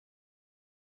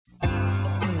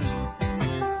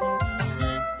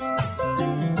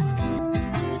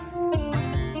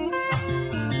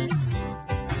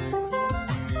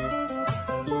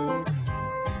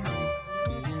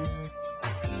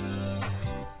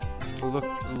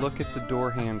Look at the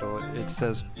door handle. It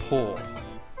says pull.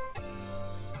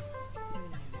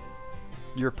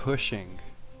 You're pushing.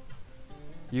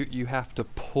 You have to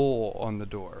pull on the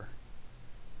door.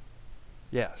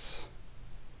 Yes.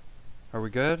 Are we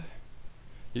good?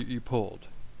 You pulled.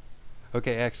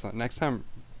 Okay, excellent. Next time,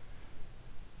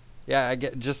 yeah,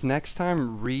 just next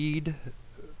time read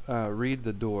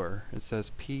the door. It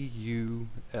says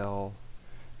P-U-L-L.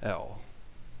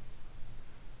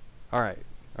 All right.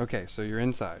 Okay, so you're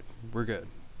inside. We're good.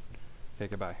 Okay,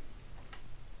 goodbye.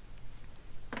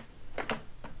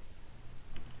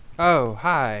 Oh,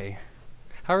 hi.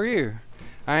 How are you?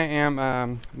 I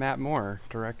am Matt Moore,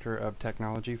 Director of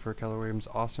Technology for Keller Williams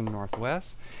Austin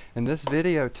Northwest, and this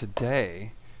video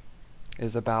today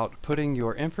is about putting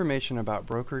your information about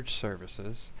brokerage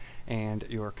services and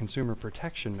your consumer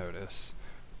protection notice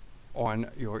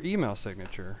on your email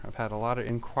signature. I've had a lot of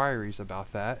inquiries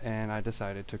about that, and I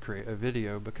decided to create a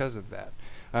video because of that.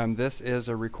 This is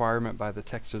a requirement by the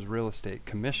Texas Real Estate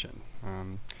Commission,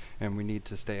 and we need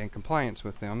to stay in compliance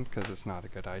with them because it's not a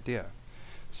good idea.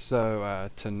 So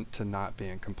to not be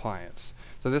in compliance.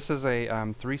 So this is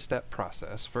a three-step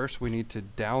process. First, we need to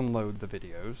download the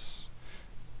videos.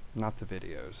 Not the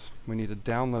videos. We need to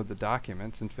download the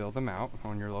documents and fill them out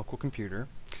on your local computer.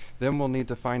 Then we'll need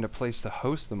to find a place to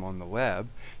host them on the web.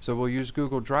 So we'll use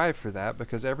Google Drive for that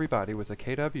because everybody with a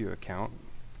KW account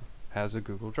has a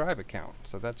Google Drive account.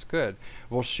 So that's good.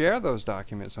 We'll share those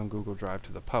documents on Google Drive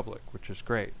to the public, which is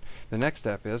great. The next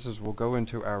step is we'll go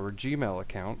into our Gmail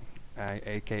account,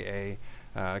 aka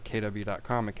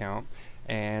kw.com account,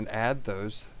 and add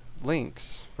those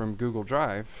links from Google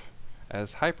Drive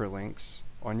as hyperlinks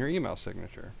on your email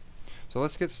signature. So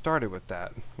let's get started with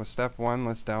that. With step one,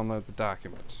 let's download the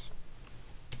documents.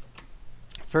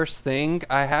 First thing,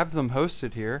 I have them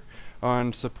hosted here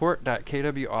on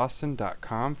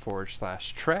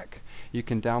support.kwaustin.com/TREC. You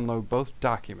can download both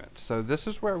documents. So this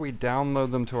is where we download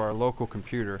them to our local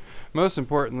computer. Most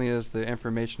importantly is the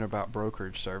information about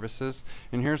brokerage services.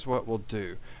 And here's what we'll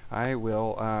do. I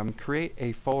will create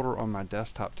a folder on my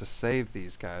desktop to save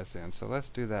these guys in. So let's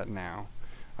do that now.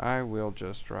 I will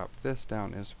just drop this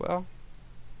down as well.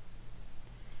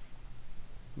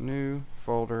 New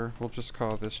folder. We'll just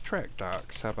call this TREC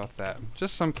Docs. How about that?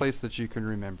 Just some place that you can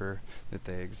remember that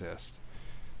they exist.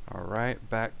 Alright,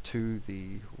 back to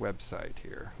the website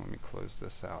here. Let me close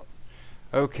this out.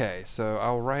 Okay, so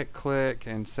I'll right click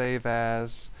and save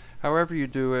as. However you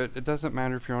do it, it doesn't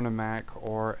matter if you're on a Mac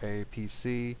or a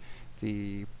PC.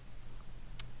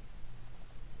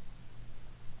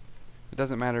 It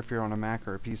doesn't matter if you're on a Mac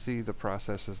or a PC, the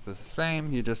process is the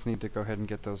same. You just need to go ahead and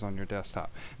get those on your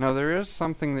desktop. Now there is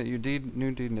something that you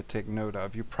need to take note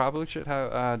of. You probably should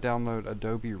have download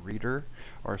Adobe Reader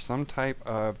or some type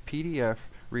of PDF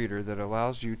reader that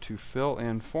allows you to fill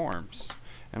in forms.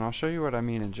 And I'll show you what I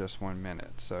mean in just 1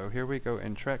 minute. So here we go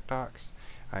in TREC Docs,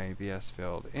 IABS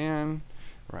filled in,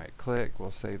 right click,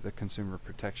 we'll save the consumer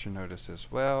protection notice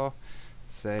as well.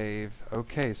 Save.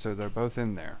 Okay, so they're both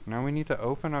in there. Now we need to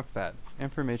open up that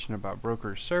information about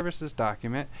brokerage services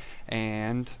document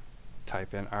and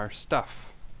type in our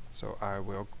stuff. So I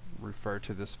will refer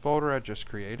to this folder I just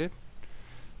created.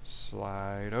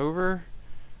 Slide over.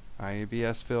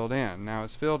 IABS filled in. Now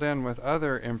it's filled in with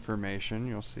other information.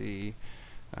 You'll see,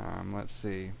 let's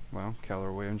see, well,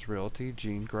 Keller Williams Realty,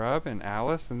 Gene Grubb, and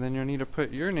Alice, and then you'll need to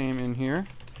put your name in here.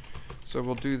 So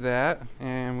we'll do that,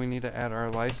 and we need to add our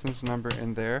license number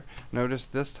in there. Notice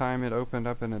this time it opened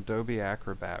up in Adobe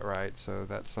Acrobat, right? So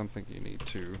that's something you need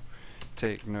to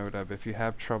take note of. If you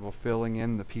have trouble filling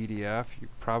in the PDF, you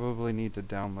probably need to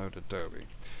download Adobe.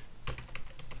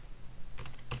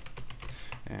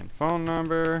 And phone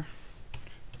number.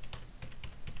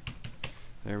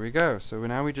 There we go. So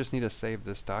now we just need to save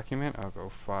this document. I'll go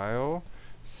File,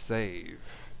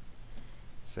 Save.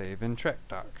 Save in TREC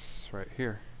Docs, right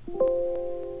here.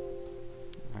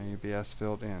 IABS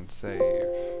filled in. Save.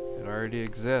 It already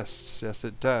exists. Yes,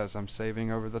 it does. I'm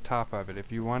saving over the top of it.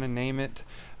 If you want to name it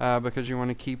because you want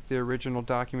to keep the original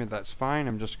document, that's fine.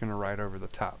 I'm just going to write over the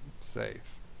top.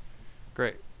 Save.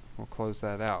 Great. We'll close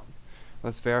that out.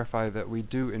 Let's verify that we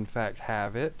do in fact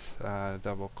have it.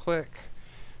 Double click.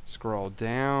 Scroll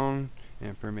down.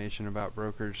 Information about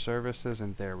brokerage services,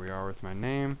 and there we are with my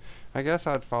name. I guess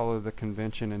I'd follow the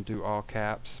convention and do all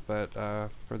caps, but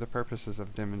for the purposes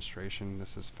of demonstration,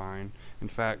 this is fine. In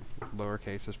fact,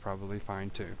 lowercase is probably fine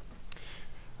too.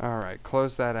 Alright,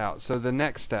 close that out. So the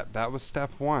next step, that was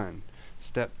step one.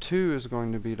 Step two is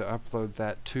going to be to upload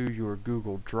that to your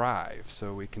Google Drive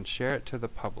so we can share it to the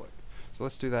public. So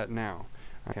let's do that now.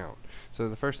 So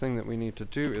the first thing that we need to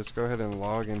do is go ahead and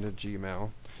log into Gmail.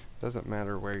 Doesn't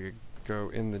matter where you go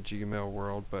in the Gmail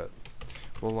world, but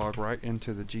we'll log right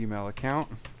into the Gmail account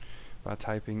by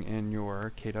typing in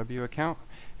your KW account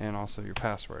and also your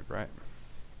password, right?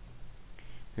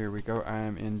 Here we go. I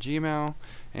am in Gmail,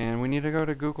 and we need to go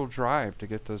to Google Drive to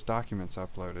get those documents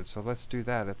uploaded. So let's do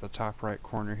that. At the top right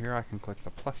corner here, I can click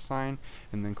the plus sign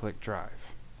and then click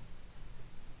Drive.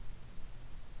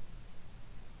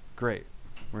 Great.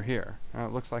 We're here. Now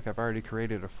it looks like I've already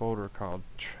created a folder called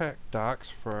TREC Docs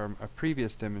from a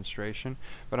previous demonstration,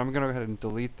 but I'm going to go ahead and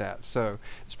delete that. So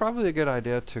it's probably a good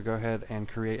idea to go ahead and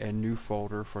create a new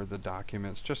folder for the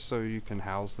documents just so you can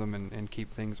house them and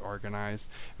keep things organized.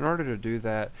 In order to do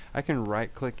that, I can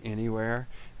right click anywhere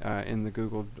in the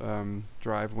Google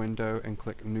Drive window and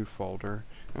click New Folder,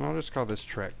 and I'll just call this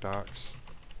TREC Docs.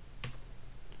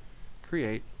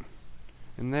 Create.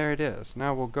 And there it is.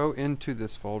 Now we'll go into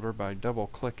this folder by double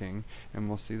clicking, and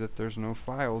we'll see that there's no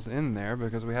files in there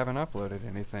because we haven't uploaded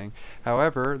anything.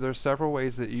 However, there's several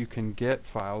ways that you can get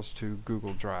files to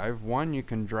Google Drive. One, you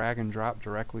can drag and drop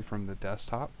directly from the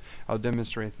desktop. I'll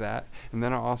demonstrate that, and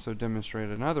then I'll also demonstrate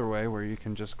another way where you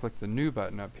can just click the new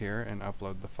button up here and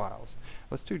upload the files.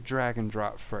 Let's do drag and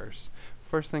drop first.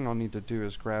 First thing I'll need to do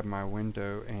is grab my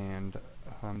window and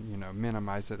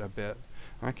minimize it a bit.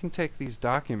 I can take these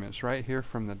documents right here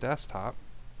from the desktop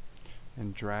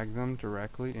and drag them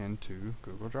directly into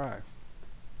Google Drive.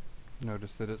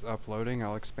 Notice that it's uploading.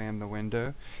 I'll expand the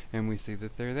window and we see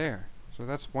that they're there. So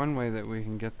that's one way that we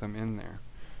can get them in there.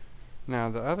 Now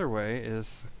the other way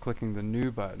is clicking the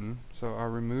new button. So I'll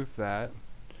remove that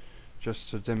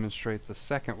just to demonstrate the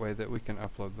second way that we can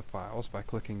upload the files by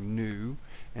clicking New,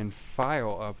 and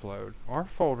File Upload or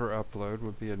Folder Upload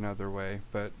would be another way,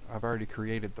 but I've already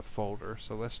created the folder,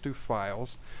 so let's do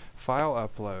Files, File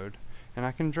Upload, and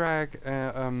I can drag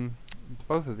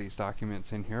both of these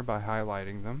documents in here by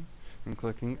highlighting them and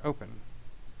clicking Open,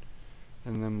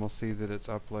 and then we'll see that it's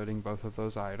uploading both of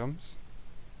those items,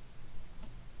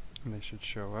 and they should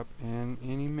show up in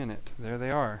any minute. There they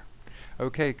are.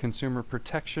 Okay, Consumer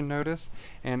Protection Notice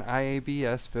and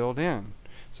IABS filled in.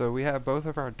 So we have both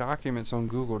of our documents on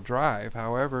Google Drive.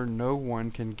 However, no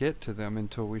one can get to them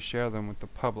until we share them with the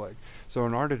public. So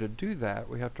in order to do that,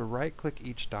 we have to right-click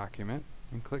each document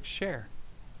and click Share.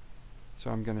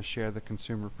 So I'm going to share the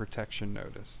Consumer Protection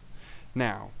Notice.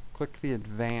 Now, click the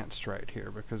Advanced right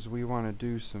here because we want to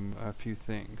do a few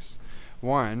things.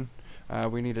 One,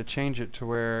 we need to change it to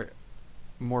where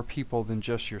more people than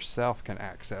just yourself can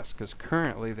access, because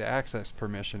currently the access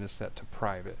permission is set to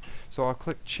private. So I'll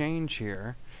click Change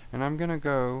here, and I'm going to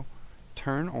go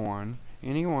turn on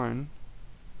anyone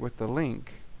with the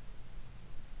link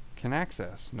can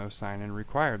access. No sign-in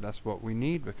required. That's what we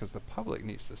need because the public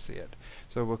needs to see it.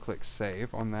 So we'll click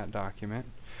Save on that document.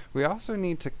 We also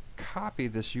need to copy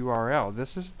this URL.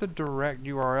 This is the direct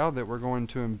URL that we're going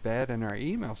to embed in our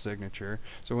email signature,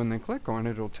 so when they click on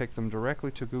it, it'll take them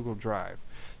directly to Google Drive.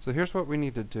 So here's what we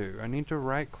need to do. I need to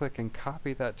right click and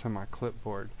copy that to my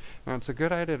clipboard. Now it's a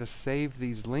good idea to save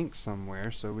these links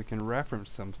somewhere so we can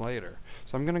reference them later.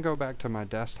 So I'm going to go back to my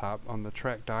desktop on the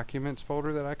TREC Documents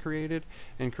folder that I created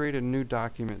and create a new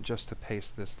document just to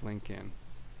paste this link in.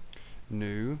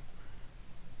 New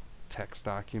text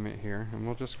document here, and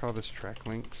we'll just call this TREC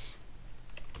Links.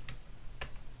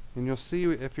 And you'll see,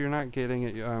 if you're not getting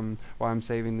it while I'm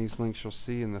saving these links, you'll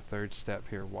see in the third step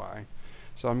here why.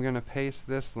 So I'm going to paste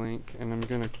this link and I'm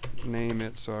going to name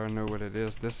it so I know what it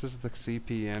is. This is the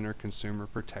CPN or Consumer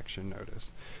Protection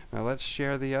Notice. Now let's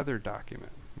share the other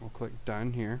document. We'll click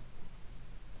Done here.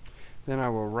 Then I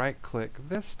will right click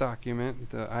this document,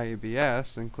 the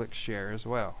IABS, and click Share as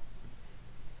well.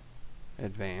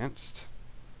 Advanced.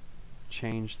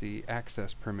 Change the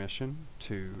access permission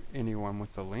to anyone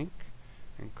with the link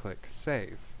and click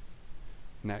Save.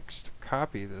 Next,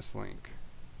 copy this link.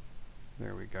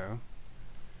 There we go.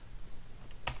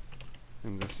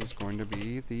 And this is going to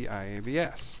be the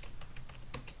IABS.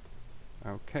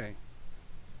 Okay.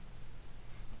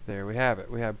 There we have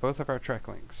it. We have both of our TREC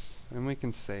links, and we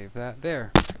can save that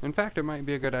there. In fact, it might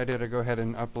be a good idea to go ahead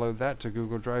and upload that to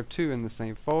Google Drive too in the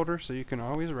same folder, so you can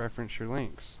always reference your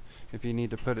links. If you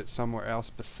need to put it somewhere else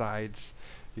besides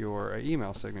your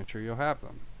email signature, you'll have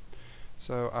them.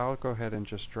 So I'll go ahead and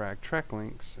just drag TREC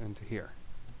Links into here.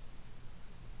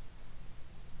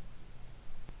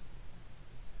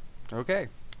 Okay,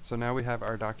 so now we have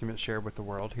our document shared with the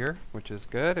world here, which is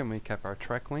good, and we kept our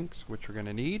TREC links, which we're going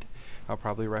to need. I'll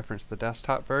probably reference the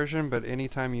desktop version, but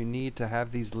anytime you need to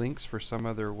have these links for some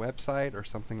other website or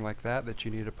something like that that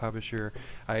you need to publish your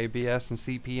IABS and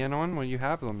CPN on, well, you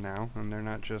have them now, and they're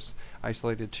not just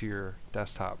isolated to your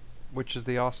desktop, which is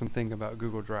the awesome thing about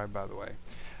Google Drive, by the way.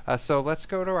 So let's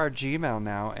go to our Gmail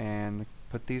now and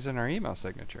put these in our email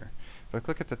signature. If I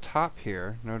click at the top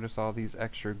here, notice all these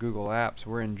extra Google apps.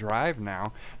 We're in Drive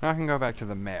now. Now I can go back to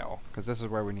the mail, because this is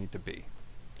where we need to be.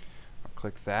 I'll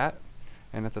click that,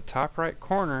 and at the top right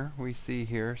corner we see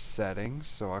here settings,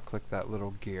 so I'll click that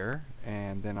little gear,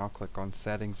 and then I'll click on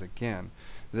settings again.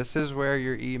 This is where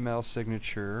your email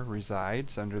signature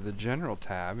resides under the General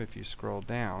tab. If you scroll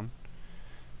down,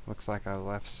 looks like I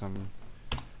left some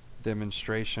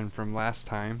demonstration from last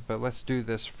time, but let's do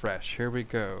this fresh. Here we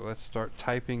go. Let's start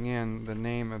typing in the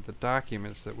name of the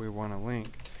documents that we want to link.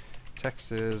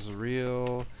 Texas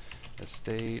Real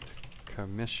Estate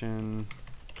Commission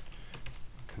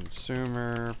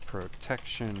Consumer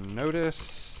Protection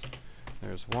Notice.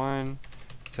 There's one.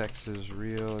 Texas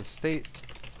Real Estate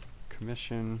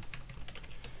Commission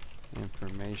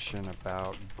Information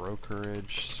about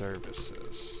brokerage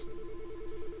services.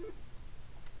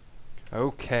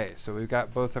 Okay, so we've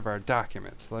got both of our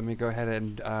documents. Let me go ahead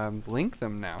and link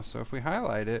them now. So if we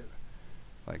highlight it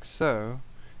like so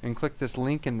and click this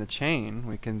link in the chain,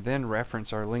 we can then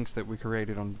reference our links that we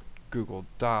created on Google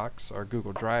Docs, or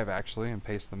Google Drive actually, and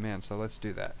paste them in. So let's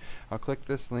do that. I'll click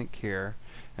this link here,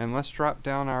 and let's drop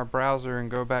down our browser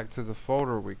and go back to the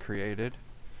folder we created.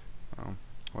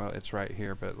 Well, it's right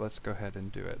here, but let's go ahead and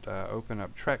do it. Open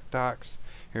up TREC Docs.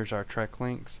 Here's our TREC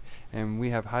links, and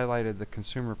we have highlighted the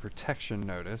Consumer Protection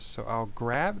Notice. So I'll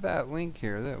grab that link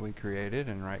here that we created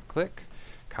and right-click,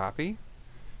 copy,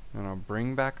 and I'll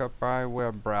bring back up my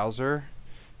web browser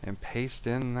and paste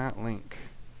in that link.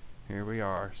 Here we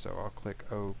are. So I'll click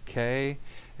OK,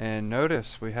 and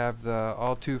notice we have the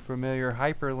all too familiar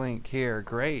hyperlink here.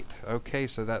 Great. Okay,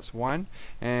 so that's one,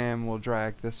 and we'll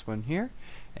drag this one here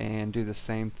and do the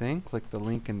same thing. Click the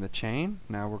link in the chain.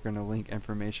 Now we're going to link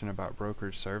information about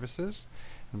brokerage services.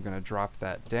 I'm going to drop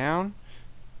that down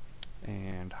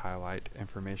and highlight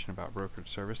information about brokerage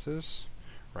services.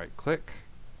 Right click,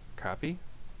 copy,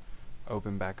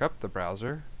 open back up the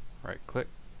browser, right click,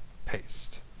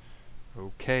 paste.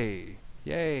 Okay,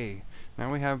 yay!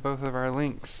 Now we have both of our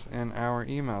links in our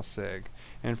email sig.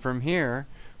 And from here,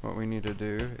 what we need to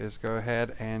do is go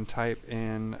ahead and type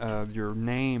in your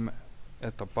name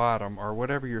at the bottom, or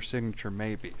whatever your signature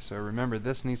may be. So remember,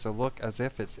 this needs to look as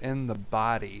if it's in the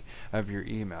body of your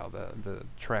email, the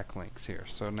TREC links here.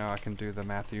 So now I can do the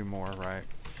Matthew Moore, right?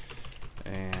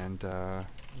 And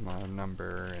my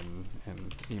number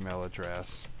and email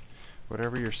address.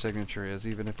 Whatever your signature is,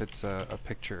 even if it's a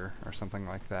picture or something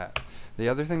like that. The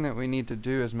other thing that we need to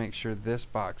do is make sure this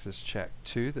box is checked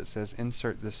too, that says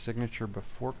insert this signature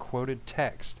before quoted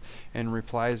text and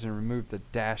replies, and remove the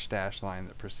dash line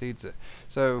that precedes it.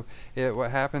 So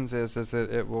what happens is that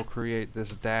it will create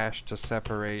this dash to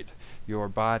separate your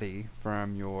body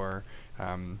from your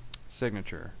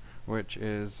signature, which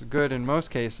is good in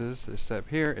most cases, except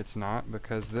here it's not,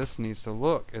 because this needs to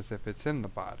look as if it's in the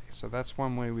body. So that's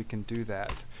one way we can do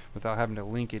that without having to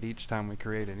link it each time we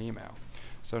create an email.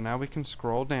 So now we can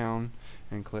scroll down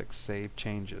and click Save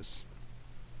Changes.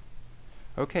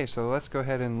 Okay, so let's go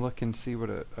ahead and look and see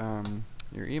what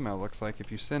your email looks like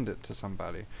if you send it to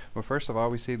somebody. Well, first of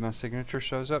all, we see my signature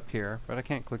shows up here, but I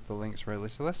can't click the links readily,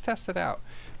 so let's test it out.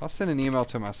 I'll send an email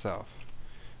to myself.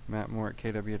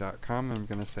 mattmoore@kw.com. I'm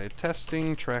going to say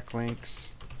testing TREC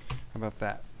links. How about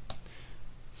that?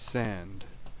 Send.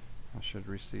 I should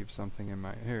receive something in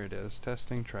my, here it is,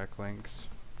 testing TREC links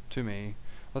to me.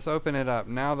 Let's open it up.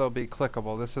 Now they'll be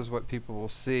clickable. This is what people will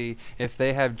see. If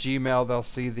they have Gmail, they'll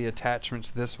see the attachments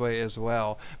this way as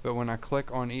well. But when I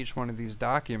click on each one of these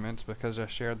documents, because I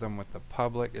shared them with the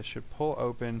public, it should pull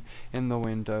open in the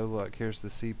window. Look, here's the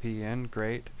CPN.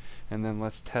 Great. And then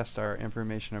let's test our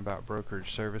information about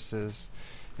brokerage services.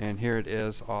 And here it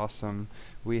is. Awesome.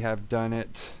 We have done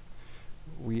it.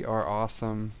 We are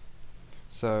awesome.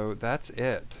 So that's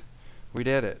it. We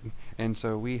did it. And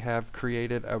so we have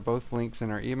created both links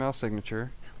in our email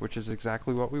signature, which is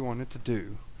exactly what we wanted to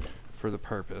do for the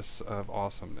purpose of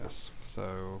awesomeness.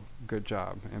 So good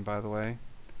job. And by the way,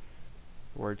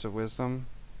 words of wisdom,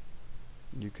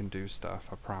 you can do stuff,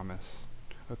 I promise.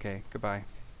 Okay, goodbye.